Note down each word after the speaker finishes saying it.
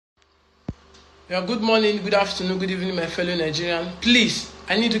Yeah, good morning, good afternoon, good evening, my fellow Nigerian. Please,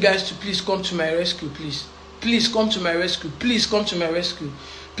 I need you guys to please come to my rescue, please. Please come to my rescue. Please come to my rescue.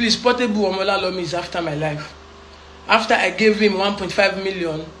 Please, Portable Omolalomi is after my life. After I gave him 1.5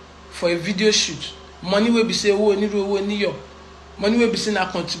 million for a video shoot, money will be say, oh, niyo. Money will be saying a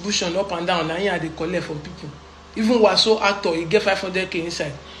contribution up and down, and they collect from people. Even Waso actor, he get 500k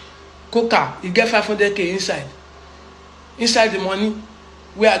inside. Coca, he get 500k inside. Inside the money,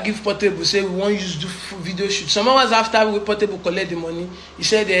 where I give Portable, say we want use do video shoot. Some hours after we Portable collect the money, he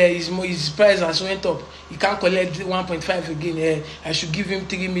said his price has went up. He can't collect 1.5 again. I should give him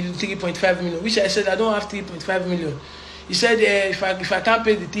 3.5 million. Which I said I don't have 3.5 million. He said if I can't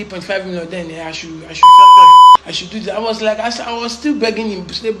pay the 3.5 million, then I should fuck off. I should do that. I was still begging him.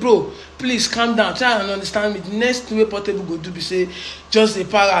 Say, bro, please calm down. Try and understand me. The next way Portable go do be say, just the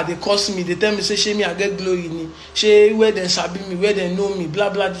para, they cost me. They tell me say, shey me I get glory in it. Shey where they sabi me, where they know me, blah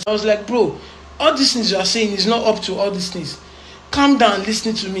blah. I was like, bro, all these things you are saying is not up to all these things. Calm down,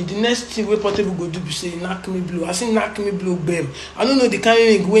 listen to me. The next thing wey Portable go do be say, knack me blow. I say knack me blow, bam. I don't know the kind of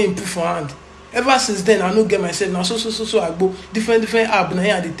thing wey him put for hand. Ever since then, I no get myself now. So I go different app na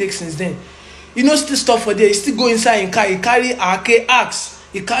here I dey take since then. You know, still stuff for there. He still go inside in car. He carry AK axe.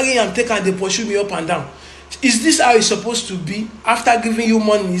 He carry am take and they pursue me up and down. Is this how it's supposed to be? After giving you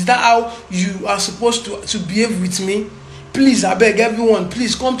money, is that how you are supposed to behave with me? Please, I beg everyone,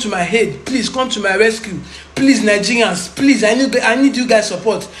 please come to my aid. Please come to my rescue. Please, Nigerians, please, I need you guys'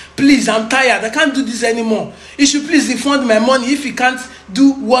 support. Please, I'm tired. I can't do this anymore. You should please refund my money if you can't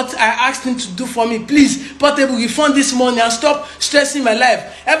do what I asked him to do for me. Please, Portable, refund this money and stop stressing my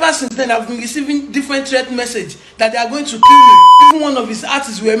life. Ever since then, I've been receiving different threat messages that they are going to kill me. Even one of his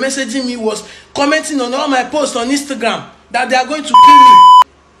artists were messaging me, was commenting on all my posts on Instagram that they are going to kill me.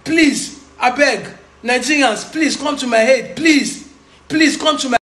 Please, I beg, Nigerians, please come to my aid. Please come to my